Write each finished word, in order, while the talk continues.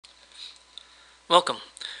Welcome.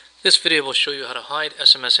 This video will show you how to hide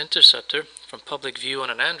SMS Interceptor from public view on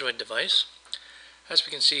an Android device. As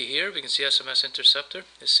we can see here, we can see SMS Interceptor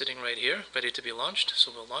is sitting right here, ready to be launched.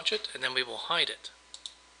 So we'll launch it and then we will hide it.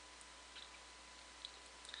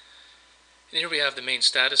 And here we have the main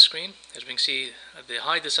status screen. As we can see, the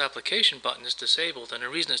hide this application button is disabled, and the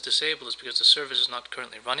reason it's disabled is because the service is not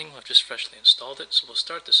currently running. I've just freshly installed it, so we'll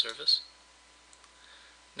start the service.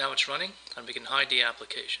 Now it's running and we can hide the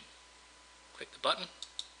application. Click the button.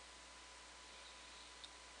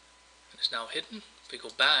 It's now hidden. If we go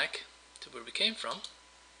back to where we came from,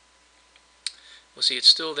 we'll see it's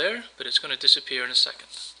still there, but it's going to disappear in a second.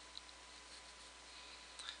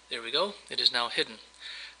 There we go. It is now hidden.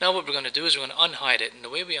 Now what we're going to do is we're going to unhide it, and the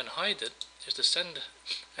way we unhide it is to send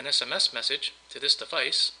an SMS message to this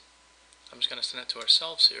device. I'm just going to send it to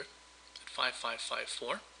ourselves here at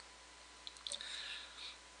 5554.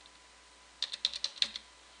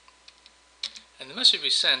 And the message we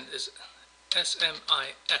send is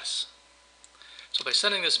SMS. So by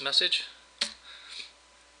sending this message,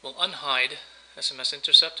 we'll unhide SMS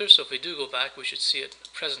Interceptor. So if we do go back, we should see it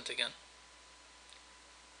present again.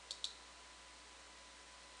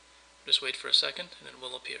 Just wait for a second and it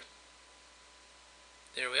will appear.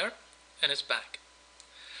 There we are, and it's back.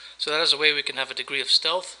 So that is a way we can have a degree of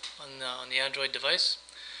stealth on the Android device.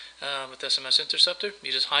 With SMS Interceptor,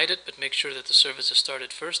 you just hide it, but make sure that the service is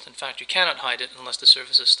started first. In fact, you cannot hide it unless the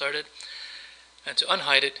service is started. And to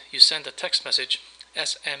unhide it, you send a text message,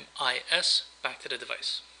 SMS, back to the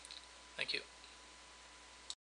device. Thank you.